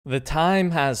The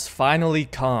time has finally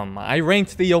come. I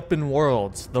ranked the open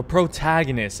worlds, the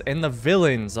protagonists, and the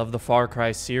villains of the Far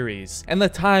Cry series, and the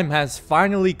time has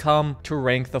finally come to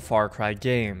rank the Far Cry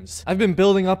games. I've been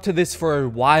building up to this for a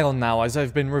while now, as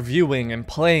I've been reviewing and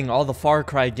playing all the Far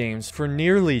Cry games for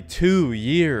nearly 2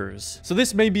 years. So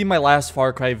this may be my last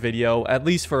Far Cry video, at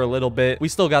least for a little bit. We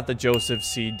still got the Joseph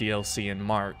Seed DLC in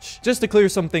March. Just to clear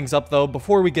some things up though,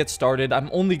 before we get started,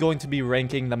 I'm only going to be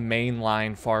ranking the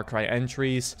mainline Far Cry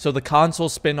entries. So the console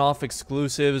spin-off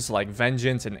exclusives like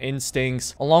Vengeance and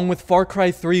Instincts, along with Far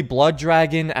Cry 3 Blood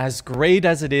Dragon, as great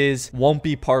as it is, won't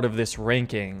be part of this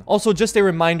ranking. Also, just a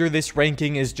reminder, this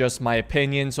ranking is just my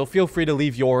opinion, so feel free to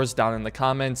leave yours down in the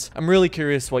comments. I'm really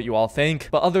curious what you all think,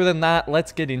 but other than that,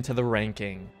 let's get into the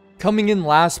ranking. Coming in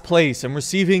last place and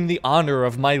receiving the honor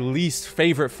of my least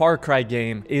favorite Far Cry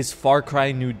game is Far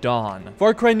Cry New Dawn.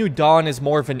 Far Cry New Dawn is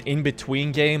more of an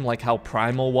in-between game, like how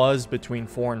Primal was between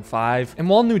 4 and 5. And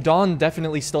while New Dawn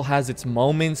definitely still has its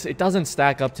moments, it doesn't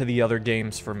stack up to the other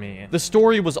games for me. The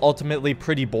story was ultimately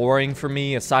pretty boring for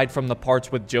me, aside from the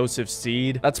parts with Joseph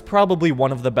Seed. That's probably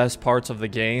one of the best parts of the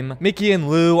game. Mickey and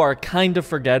Lou are kind of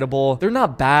forgettable. They're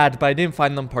not bad, but I didn't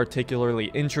find them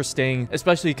particularly interesting,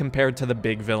 especially compared to the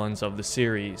big villains of the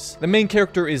series. The main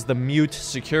character is the mute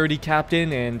security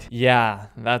captain, and yeah,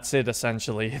 that's it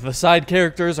essentially. The side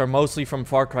characters are mostly from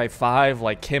Far Cry 5,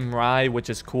 like Kim Rai, which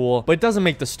is cool, but it doesn't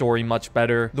make the story much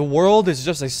better. The world is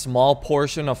just a small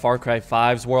portion of Far Cry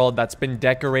 5's world that's been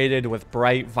decorated with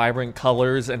bright, vibrant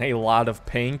colors and a lot of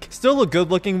pink. Still a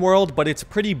good-looking world, but it's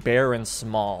pretty bare and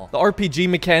small. The RPG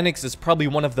mechanics is probably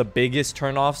one of the biggest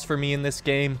turnoffs for me in this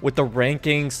game, with the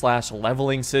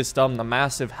ranking/leveling system, the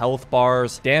massive health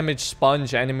bars, damage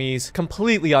sponge enemies,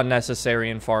 completely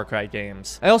unnecessary in Far Cry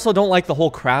games. I also don't like the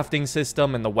whole crafting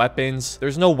system and the weapons.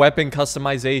 There's no weapon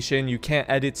customization, you can't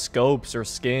edit scopes or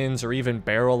skins or even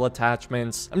barrel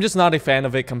attachments. I'm just not a fan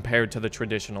of it compared to the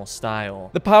traditional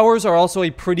style. The powers are also a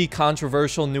pretty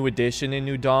controversial new addition in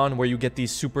New Dawn, where you get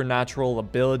these supernatural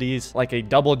abilities like a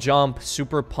double jump,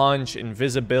 super punch,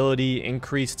 invisibility,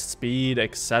 increased speed,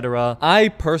 etc. I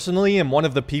personally am one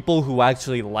of the people who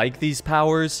actually like these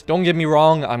powers. Don't get me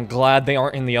wrong, I'm glad they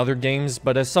aren't in the other games,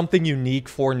 but as something unique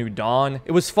for New Dawn,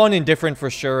 it was fun and different for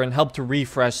sure and helped to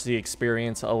refresh the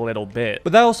experience a little bit.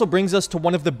 But that also brings us to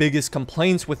one of the biggest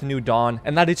complaints with New Dawn,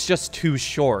 and that it's just too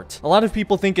short. A lot of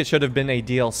people think it should have been a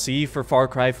DLC for Far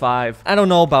Cry 5. I don't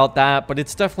know about that, but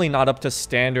it's definitely not up to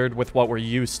standard with what we're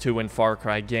used to in Far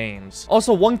Cry games.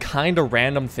 Also, one kind of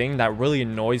random thing that really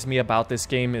annoys me about this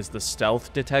game is the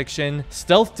stealth detection.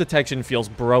 Stealth detection feels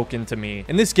broken to me.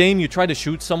 In this game, you try to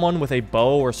shoot someone with a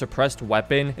bow or suppressed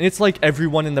weapon, and it's like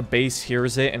everyone in the base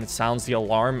hears it and it sounds the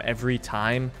alarm every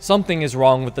time. Something is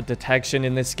wrong with the detection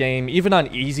in this game. Even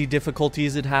on easy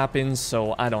difficulties it happens,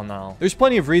 so I don't know. There's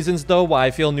plenty of reasons though why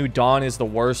I feel New Dawn is the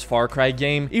worst Far Cry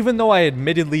game, even though I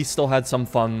admittedly still had some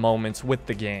fun moments with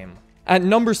the game. At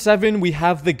number 7, we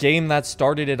have the game that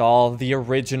started it all, the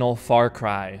original Far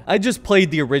Cry. I just played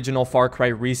the original Far Cry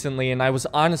recently, and I was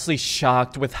honestly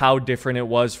shocked with how different it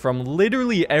was from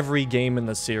literally every game in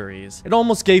the series. It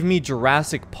almost gave me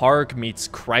Jurassic Park meets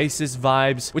Crisis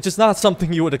vibes, which is not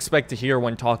something you would expect to hear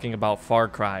when talking about Far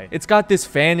Cry. It's got this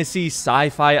fantasy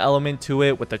sci-fi element to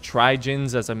it with the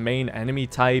Trigens as a main enemy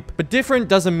type, but different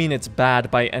doesn't mean it's bad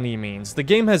by any means. The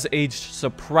game has aged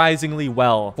surprisingly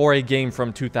well for a game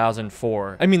from 2004.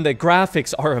 I mean, the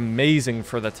graphics are amazing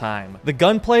for the time. The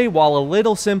gunplay, while a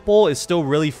little simple, is still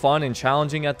really fun and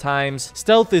challenging at times.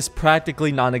 Stealth is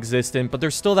practically non-existent, but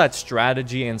there's still that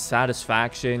strategy and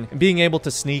satisfaction in being able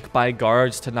to sneak by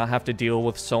guards to not have to deal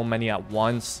with so many at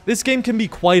once. This game can be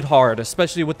quite hard,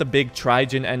 especially with the big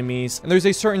Trigen enemies, and there's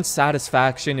a certain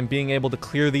satisfaction in being able to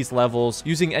clear these levels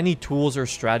using any tools or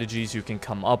strategies you can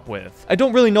come up with. I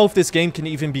don't really know if this game can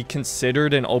even be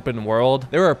considered an open world.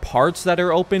 There are parts that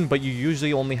are open, but you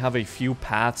usually only have a few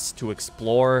paths to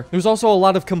explore. There's also a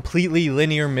lot of completely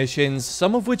linear missions,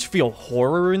 some of which feel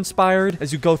horror inspired,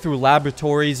 as you go through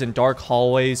laboratories and dark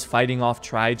hallways fighting off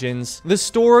Trigens. The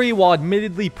story, while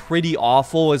admittedly pretty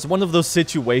awful, is one of those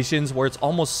situations where it's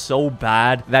almost so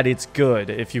bad that it's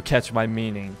good, if you catch my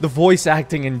meaning. The voice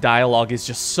acting and dialogue is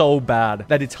just so bad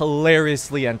that it's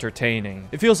hilariously entertaining.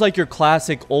 It feels like your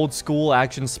classic old school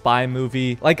action spy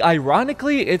movie. Like,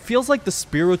 ironically, it feels like the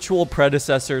spiritual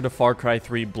predecessor to Far Cry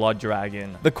 3 Blood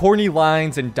Dragon. The corny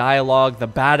lines and dialogue, the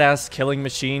badass killing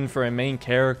machine for a main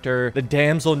character, the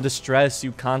damsel in distress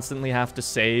you constantly have to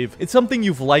save. It's something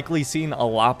you've likely seen a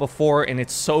lot before, and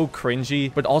it's so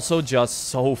cringy, but also just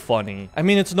so funny. I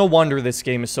mean, it's no wonder this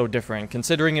game is so different,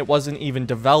 considering it wasn't even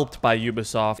developed by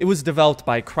Ubisoft. It was developed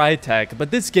by Crytek,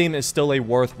 but this game is still a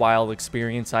worthwhile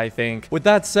experience, I think. With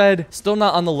that said, still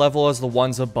not on the level as the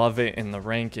ones above it in the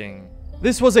ranking.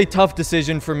 This was a tough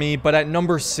decision for me, but at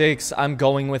number 6, I'm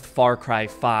going with Far Cry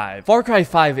 5. Far Cry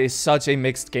 5 is such a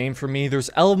mixed game for me.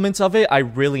 There's elements of it I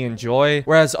really enjoy,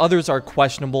 whereas others are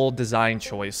questionable design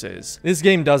choices. This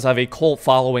game does have a cult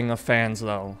following of fans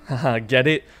though. Haha, get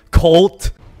it? Cult?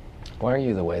 Why are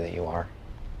you the way that you are?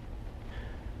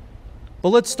 But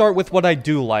let's start with what I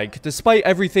do like. Despite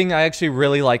everything, I actually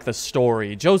really like the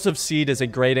story. Joseph Seed is a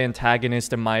great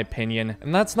antagonist in my opinion,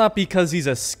 and that's not because he's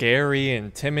a scary,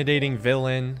 intimidating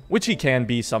villain, which he can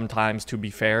be sometimes to be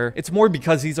fair. It's more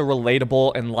because he's a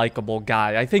relatable and likable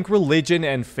guy. I think religion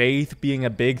and faith being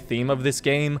a big theme of this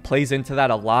game plays into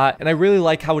that a lot, and I really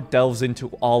like how it delves into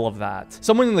all of that.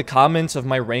 Someone in the comments of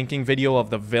my ranking video of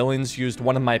the villains used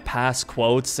one of my past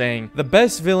quotes saying, "The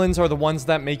best villains are the ones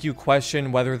that make you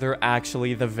question whether they're actually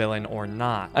the villain or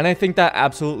not." And I think that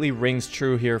absolutely rings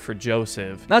true here for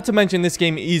Joseph. Not to mention, this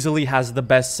game easily has the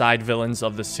best side villains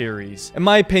of the series. In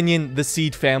my opinion, the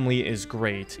Seed family is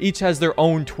great. Each has their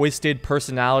own twisted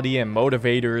personality and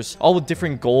motivators, all with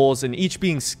different goals and each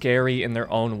being scary in their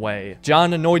own way.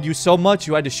 John annoyed you so much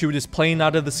you had to shoot his plane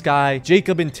out of the sky.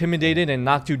 Jacob intimidated and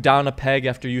knocked you down a peg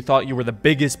after you thought you were the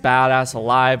biggest badass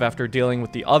alive after dealing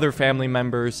with the other family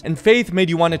members. And Faith made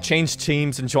you want to change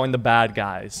teams and join the bad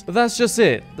guys. But that's just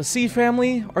it. The Seed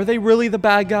family, are they really the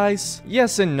bad guys?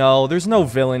 Yes and no. There's no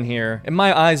villain here. In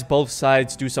my eyes, both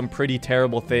sides do some pretty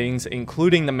terrible things,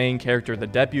 including the main character, the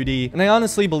deputy. And I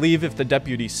honestly believe if the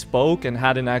deputy spoke and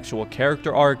had an actual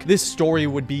character arc, this story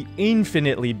would be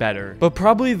infinitely better. But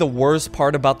probably the worst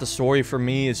part about the story for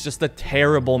me is just the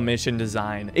terrible mission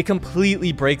design. It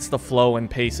completely breaks the flow and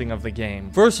pacing of the game.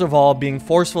 First of all, being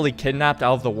forcefully kidnapped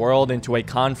out of the world into a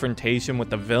confrontation with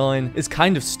the villain is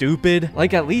kind of stupid.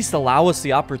 Like, at least allow us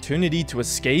the opportunity to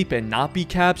escape and not be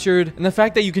captured. And the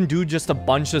fact that you can do just a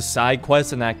bunch of side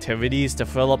quests and activities to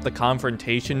fill up the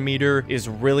confrontation meter is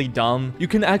really dumb. You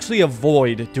can actually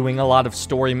avoid doing a lot of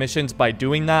story missions by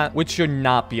doing that, which should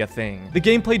not be a thing. The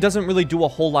gameplay doesn't really do a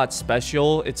whole lot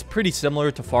special. It's pretty similar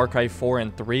to Far Cry 4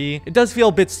 and 3. It does feel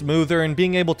a bit smoother, and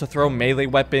being able to throw melee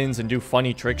weapons and do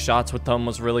funny trick shots with them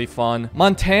was really fun.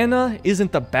 Montana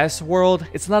isn't the best world.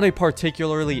 It's not a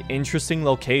particularly interesting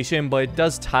location, but it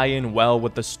does tie in well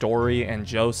with the story and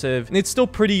Joseph, and it's still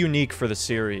pretty unique for the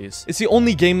series. It's the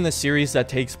only game in the series that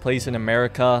takes place in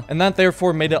America, and that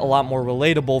therefore made it a lot more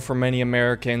relatable for many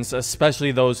Americans,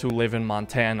 especially those who live in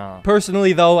Montana.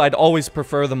 Personally though, I'd always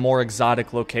prefer the more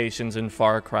exotic locations in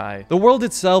Far Cry. The world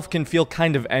itself can feel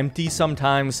kind of empty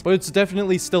sometimes, but it's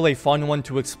definitely still a fun one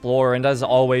to explore, and as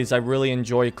always, I really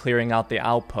enjoy clearing out the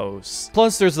outposts.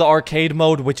 Plus, there's the arcade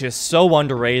mode, which is so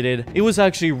underrated. It was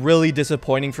actually really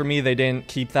disappointing for me they didn't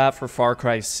keep that for Far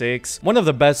Cry 6. One of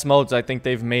the best modes I think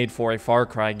they've made for a Far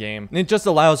Cry game, and it just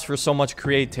allows for so much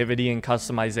creativity and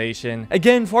customization.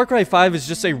 Again, Far Cry 5 is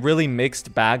just a really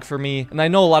mixed bag for me, and I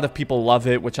know a lot of people love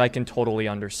it, which I can totally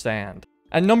understand.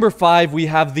 At number 5, we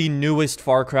have the newest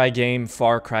Far Cry game,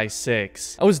 Far Cry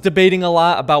 6. I was debating a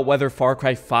lot about whether Far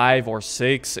Cry 5 or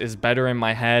 6 is better in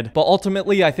my head, but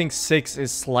ultimately I think 6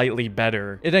 is slightly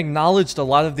better. It acknowledged a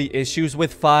lot of the issues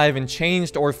with 5 and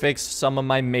changed or fixed some of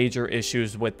my major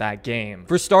issues with that game.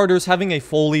 For starters, having a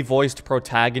fully voiced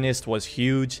protagonist was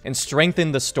huge and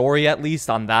strengthened the story, at least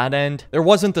on that end. There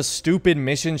wasn't the stupid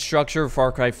mission structure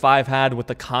Far Cry 5 had with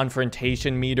the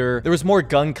confrontation meter. There was more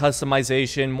gun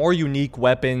customization, more unique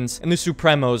weapons, and the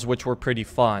Supremos, which were pretty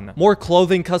fun. More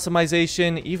clothing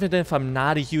customization, even if I'm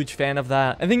not a huge fan of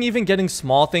that. I think even getting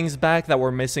small things back that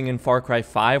were missing in Far Cry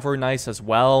 5 were nice as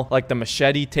well, like the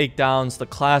machete takedowns, the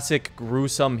classic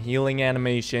gruesome healing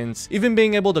animations. Even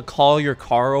being able to call your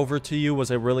car over to you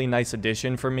was a really nice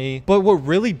addition for me. But what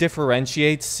really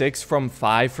differentiates 6 from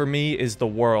 5 for me is the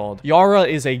world. Yara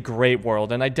is a great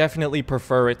world, and I definitely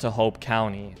prefer it to Hope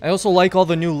County. I also like all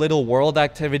the new little world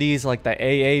activities like the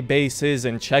AA bases, bases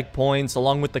and checkpoints,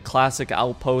 along with the classic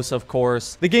outposts, of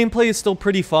course. The gameplay is still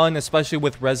pretty fun, especially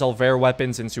with Resolver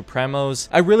weapons and Supremos.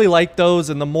 I really like those,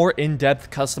 and the more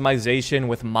in-depth customization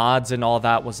with mods and all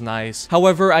that was nice.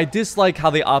 However, I dislike how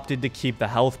they opted to keep the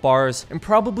health bars, and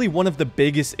probably one of the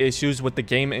biggest issues with the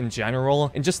game in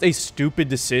general, and just a stupid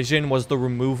decision, was the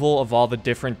removal of all the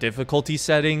different difficulty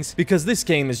settings, because this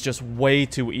game is just way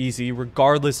too easy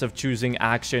regardless of choosing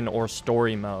action or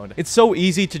story mode. It's so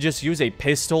easy to just use a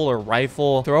pistol or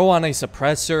rifle, throw on a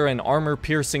suppressor and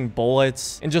armor-piercing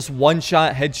bullets, and just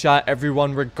one-shot headshot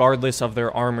everyone regardless of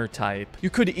their armor type. You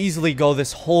could easily go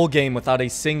this whole game without a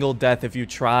single death if you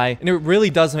try, and it really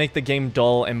does make the game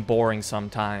dull and boring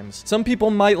sometimes. Some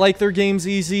people might like their games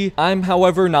easy. I'm,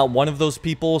 however, not one of those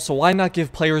people, so why not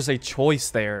give players a choice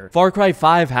there? Far Cry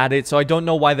 5 had it, so I don't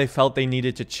know why they felt they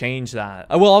needed to change that.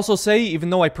 I will also say, even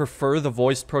though I prefer the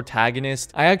voiced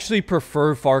protagonist, I actually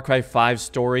prefer Far Cry 5's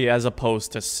story as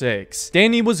opposed to 6.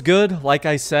 Danny was good, like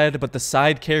I said, but the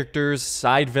side characters,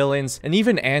 side villains, and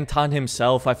even Anton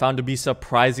himself I found to be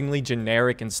surprisingly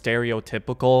generic and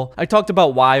stereotypical. I talked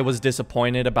about why I was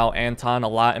disappointed about Anton a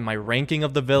lot in my ranking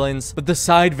of the villains, but the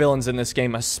side villains in this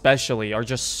game especially are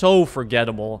just so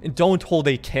forgettable and don't hold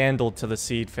a candle to the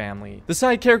Seed family. The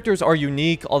side characters are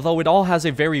unique, although it all has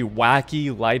a very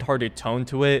wacky, lighthearted tone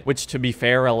to it, which, to be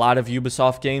fair, a lot of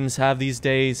Ubisoft games have these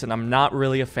days, and I'm not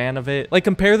really a fan of it. Like,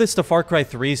 compare this to Far Cry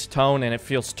 3's tone, and it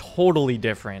feels totally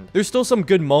different. There's still some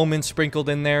good moments sprinkled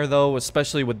in there, though,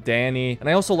 especially with Danny, and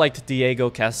I also liked Diego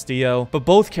Castillo, but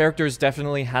both characters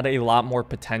definitely had a lot more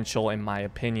potential in my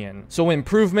opinion. So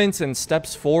improvements and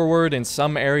steps forward in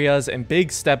some areas, and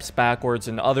big steps backwards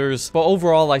in others, but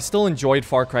overall, I still enjoyed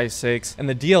Far Cry 6, and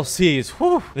the DLCs,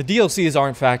 whew, the DLCs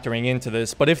aren't factoring into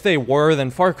this, but if they were, then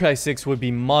Far Cry 6 would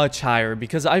be much higher,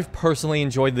 because I've personally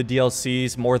enjoyed the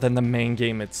DLCs more than the main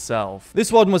game itself.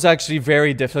 This one was actually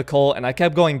very difficult, and I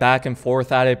kept going back and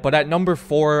forth at it, but at number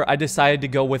 4, I decided to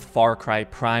go with Far Cry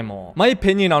Primal. My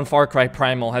opinion on Far Cry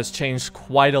Primal has changed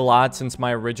quite a lot since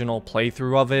my original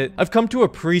playthrough of it. I've come to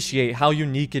appreciate how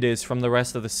unique it is from the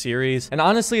rest of the series, and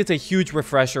honestly, it's a huge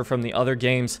refresher from the other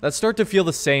games that start to feel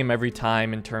the same every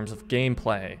time in terms of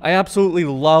gameplay. I absolutely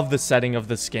love the setting of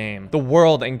this game. The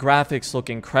world and graphics look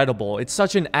incredible. It's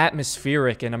such an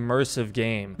atmospheric and immersive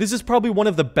game. This is probably one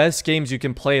of the best games you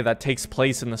can play that takes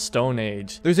place in the Stone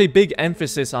Age. There's a big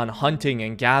emphasis on hunting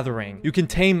and gathering. You can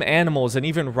tame animals and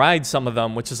even ride some of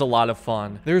them, which is a lot of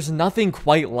fun. There's nothing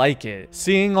quite like it.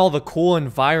 Seeing all the cool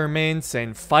environments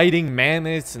and fighting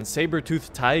mammoths and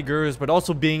saber-toothed tigers, but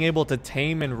also being able to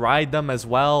tame and ride them as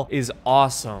well, is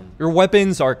awesome. Your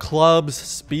weapons are clubs,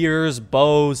 spears,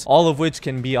 bows, all of which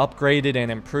can be upgraded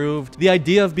and improved. The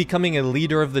idea of becoming a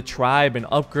leader of the tribe and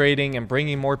upgrading and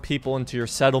bringing more people into your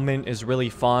settlement is really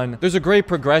fun. There's a great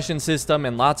progression system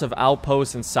and lots of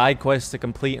outposts and side quests to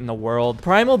complete in the world.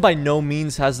 Primal by no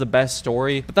means has the best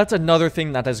story, but that's another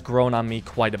thing that has grown on me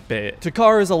quite a bit.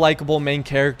 Takar is a likable main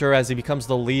character as he becomes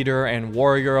the leader and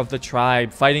warrior of the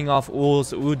tribe, fighting off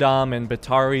Ul's, Udam, and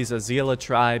Batari's Azila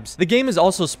tribes. The game is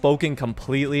also spoken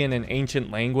completely in an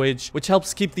ancient language, which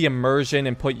helps keep the immersion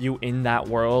and put you in that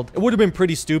world. It would have been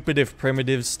pretty stupid if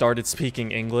primitives started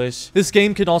speaking English. This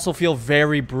game can also feel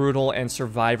very brutal and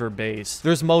survivor-based.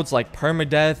 There's modes like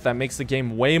permadeath that makes the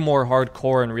game way more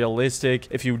hardcore and realistic.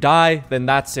 If you die, then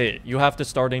that's it. You have to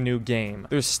start a new game.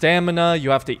 There's stamina, you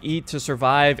have to eat to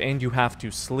survive, and you have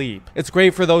to sleep. It's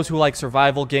great for those who like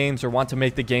survival games or want to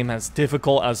make the game as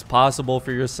difficult as possible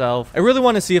for yourself. I really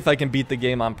want to see if I can beat the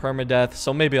game on permadeath,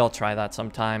 so maybe I'll try that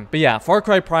sometime. But yeah, Far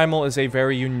Cry Primal is a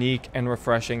very unique and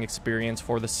refreshing experience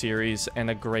for the series and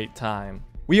a great time.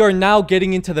 We are now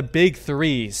getting into the big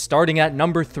three. Starting at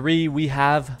number 3, we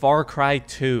have Far Cry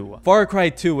 2. Far Cry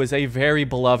 2 is a very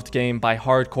beloved game by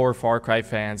hardcore Far Cry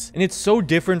fans, and it's so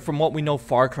different from what we know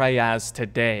Far Cry as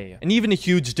today, and even a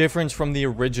huge difference from the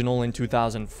original in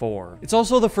 2004. It's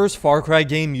also the first Far Cry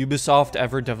game Ubisoft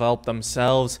ever developed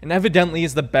themselves, and evidently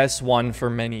is the best one for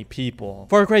many people.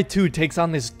 Far Cry 2 takes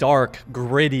on this dark,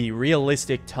 gritty,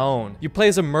 realistic tone. You play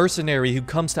as a mercenary who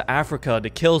comes to Africa to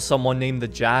kill someone named the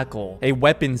Jackal, a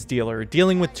weapons dealer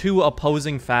dealing with 2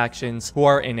 opposing factions who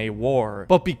are in a war.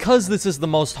 But because this is the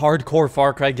most hardcore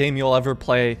Far Cry game you'll ever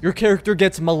play, your character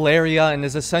gets malaria and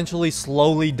is essentially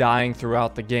slowly dying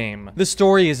throughout the game. The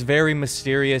story is very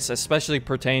mysterious, especially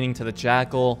pertaining to the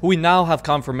Jackal, who we now have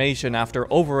confirmation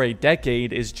after over a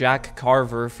decade is Jack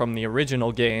Carver from the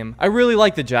original game. I really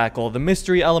like the Jackal, the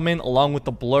mystery element along with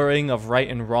the blurring of right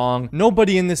and wrong.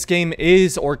 Nobody in this game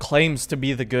is or claims to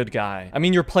be the good guy. I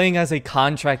mean, you're playing as a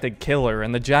contracted killer, and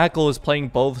and the Jackal is playing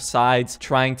both sides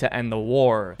trying to end the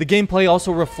war. The gameplay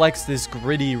also reflects this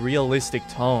gritty, realistic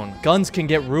tone. Guns can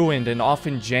get ruined and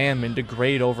often jam and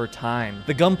degrade over time.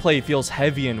 The gunplay feels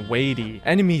heavy and weighty.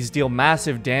 Enemies deal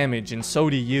massive damage and so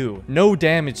do you. No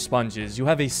damage sponges, you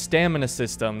have a stamina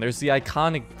system, there's the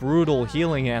iconic brutal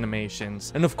healing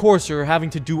animations, and of course you're having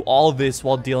to do all this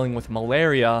while dealing with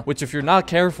malaria, which if you're not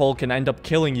careful can end up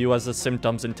killing you as the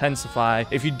symptoms intensify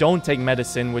if you don't take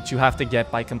medicine, which you have to get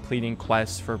by completing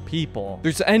quests for people.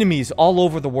 There's enemies all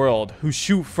over the world who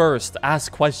shoot first,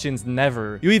 ask questions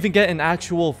never. You even get an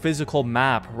actual physical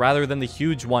map rather than the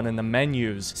huge one in the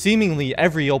menus. Seemingly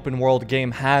every open world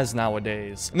game has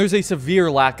nowadays. And there's a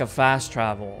severe lack of fast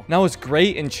travel. Now as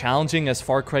great and challenging as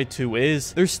Far Cry 2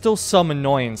 is, there's still some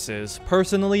annoyances.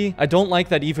 Personally, I don't like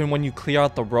that even when you clear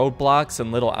out the roadblocks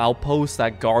and little outposts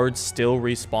that guards still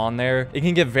respawn there. It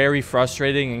can get very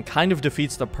frustrating and kind of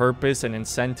defeats the purpose and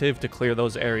incentive to clear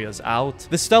those areas out.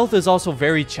 The stealth is also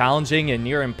very challenging and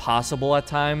near impossible at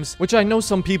times, which I know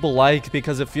some people like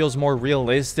because it feels more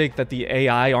realistic that the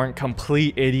AI aren't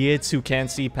complete idiots who can't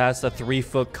see past a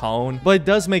 3-foot cone, but it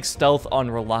does make stealth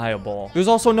unreliable. There's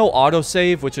also no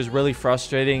autosave, which is really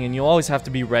frustrating, and you always have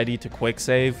to be ready to quick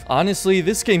save. Honestly,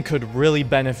 this game could really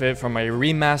benefit from a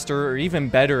remaster or even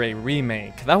better, a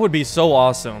remake. That would be so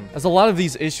awesome, as a lot of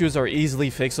these issues are easily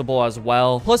fixable as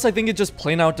well. Plus, I think it just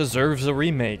plain out deserves a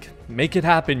remake. Make it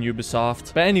happen,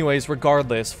 Ubisoft. But anyways,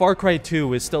 regardless, Far Cry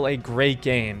 2 is still a great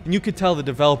game, and you could tell the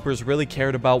developers really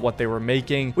cared about what they were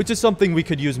making, which is something we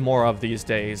could use more of these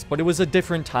days, but it was a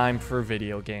different time for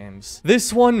video games.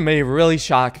 This one may really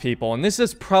shock people, and this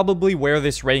is probably where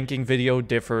this ranking video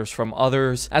differs from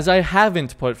others, as I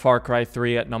haven't put Far Cry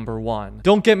 3 at number 1.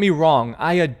 Don't get me wrong,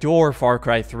 I adore Far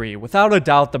Cry 3, without a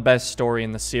doubt the best story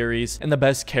in the series, and the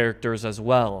best characters as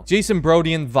well. Jason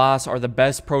Brody and Voss are the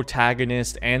best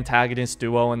protagonist and antagonist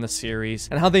duo in the series,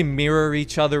 and how they mirror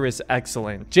each other is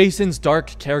excellent. Jason's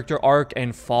dark character arc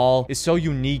and fall is so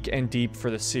unique and deep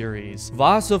for the series.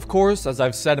 Voss, of course, as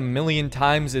I've said a million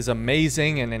times, is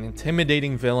amazing and an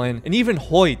intimidating villain, and even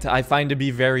Hoyt I find to be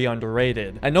very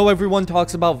underrated. I know everyone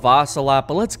talks about Voss a lot,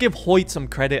 but let's give Hoyt some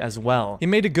credit as well. He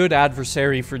made a good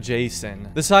adversary for Jason.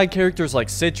 The side characters like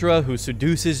Citra, who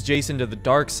seduces Jason to the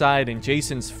dark side, and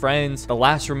Jason's friends, the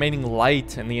last remaining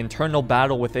light, and the internal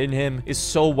battle within him is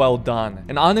so well done.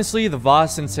 And honestly, the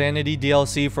Voss Insanity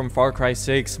DLC from Far Cry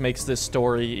 6 makes this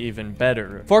story even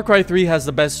better. Far Cry 3 has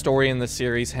the best story in the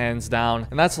series hands down,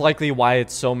 and that's likely why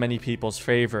it's so many people's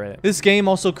favorite. This game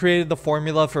also created the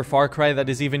formula for Far Cry that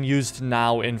is even used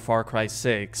now in Far Cry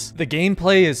 6. The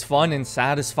gameplay is fun and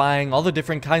satisfying, all the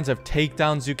different kinds of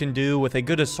takedowns you can do with a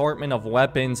good assortment of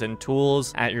weapons and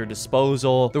tools at your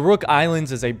disposal. The Rook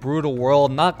Islands is a brutal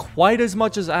world, not quite as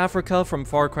much as Africa from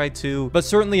Far Cry 2, but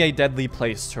certainly a deadly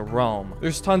place to roam.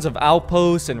 There's tons of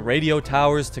outposts and radio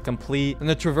towers to complete, and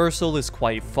the traversal is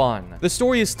quite fun. The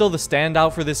story is still the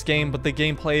standout for this game, but the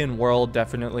gameplay and world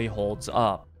definitely holds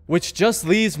up. Which just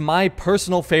leaves my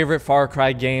personal favorite Far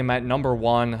Cry game at number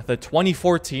 1, the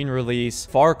 2014 release,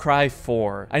 Far Cry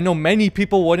 4. I know many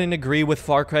people wouldn't agree with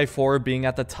Far Cry 4 being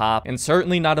at the top, and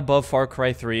certainly not above Far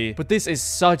Cry 3, but this is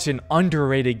such an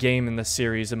underrated game in the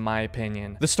series in my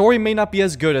opinion. The story may not be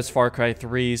as good as Far Cry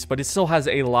 3's, but it still has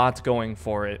a lot going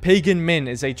for it. Pagan Min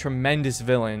is a tremendous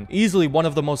villain, easily one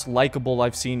of the most likable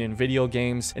I've seen in video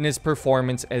games, and his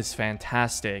performance is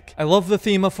fantastic. I love the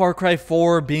theme of Far Cry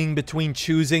 4 being between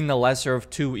choosing the lesser of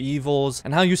two evils,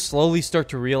 and how you slowly start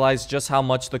to realize just how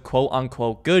much the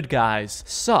quote-unquote good guys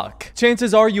suck.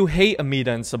 Chances are you hate Amida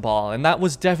and Sabal, and that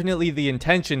was definitely the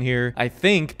intention here, I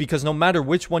think, because no matter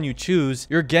which one you choose,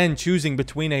 you're again choosing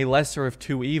between a lesser of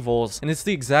two evils, and it's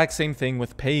the exact same thing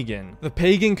with Pagan. The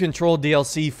Pagan Control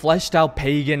DLC fleshed out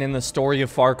Pagan in the story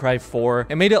of Far Cry 4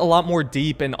 and made it a lot more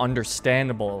deep and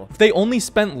understandable. If they only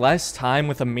spent less time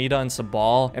with Amida and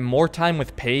Sabal and more time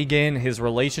with Pagan, his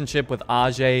relationship with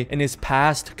Ajay, and his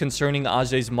past concerning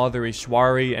Ajay's mother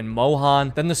Ishwari and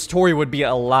Mohan, then the story would be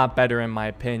a lot better in my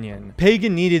opinion.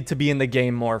 Pagan needed to be in the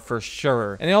game more for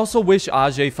sure, and I also wish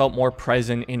Ajay felt more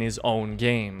present in his own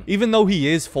game. Even though he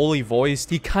is fully voiced,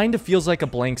 he kind of feels like a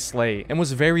blank slate and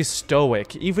was very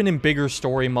stoic, even in bigger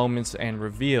story moments and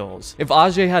reveals. If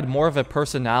Ajay had more of a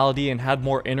personality and had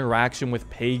more interaction with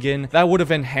Pagan, that would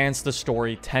have enhanced the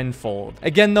story tenfold.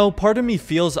 Again though, part of me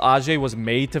feels Ajay was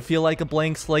made to feel like a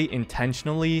blank slate intentionally,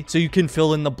 optionally, so you can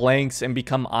fill in the blanks and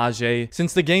become Ajay,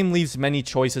 since the game leaves many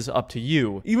choices up to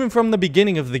you, even from the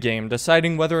beginning of the game,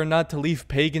 deciding whether or not to leave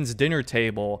Pagan's dinner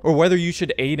table, or whether you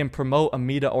should aid and promote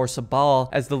Amida or Sabal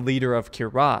as the leader of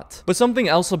Kirat. But something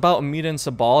else about Amida and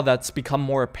Sabal that's become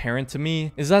more apparent to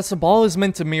me is that Sabal is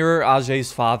meant to mirror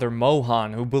Ajay's father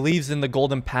Mohan, who believes in the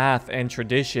golden path and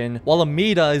tradition, while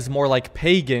Amida is more like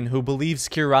Pagan, who believes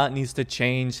Kirat needs to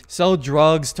change, sell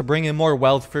drugs to bring in more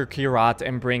wealth for Kirat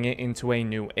and bring it into a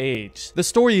new age. The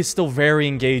story is still very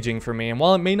engaging for me, and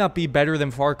while it may not be better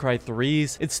than Far Cry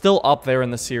 3's, it's still up there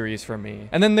in the series for me.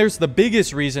 And then there's the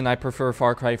biggest reason I prefer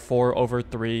Far Cry 4 over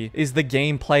 3 is the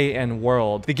gameplay and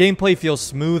world. The gameplay feels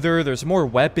smoother, there's more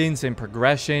weapons and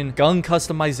progression, gun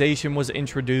customization was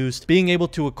introduced, being able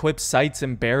to equip sights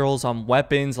and barrels on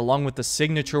weapons along with the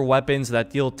signature weapons that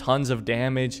deal tons of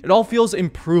damage. It all feels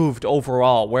improved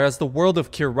overall, whereas the world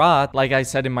of Kirat, like I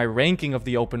said in my ranking of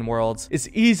the open worlds, is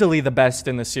easily the best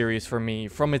in the series for me,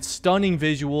 from its stunning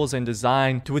visuals and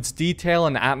design to its detail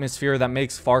and atmosphere that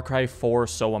makes Far Cry 4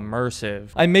 so immersive.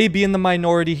 I may be in the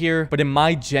minority here, but in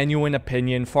my genuine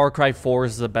opinion, Far Cry 4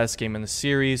 is the best game in the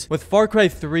series, with Far Cry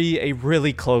 3 a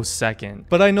really close second.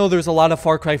 But I know there's a lot of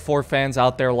Far Cry 4 fans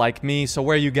out there like me, so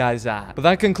where are you guys at? But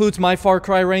that concludes my Far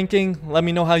Cry ranking. Let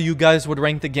me know how you guys would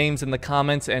rank the games in the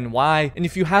comments and why. And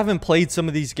if you haven't played some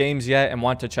of these games yet and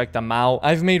want to check them out,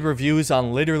 I've made reviews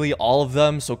on literally all of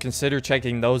them, so consider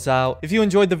checking those out. If you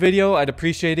enjoyed the video, I'd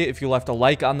appreciate it if you left a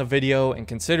like on the video and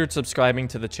considered subscribing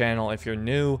to the channel if you're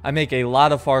new. I make a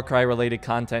lot of Far Cry related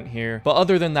content here. But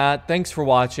other than that, thanks for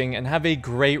watching and have a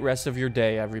great rest of your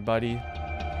day, everybody.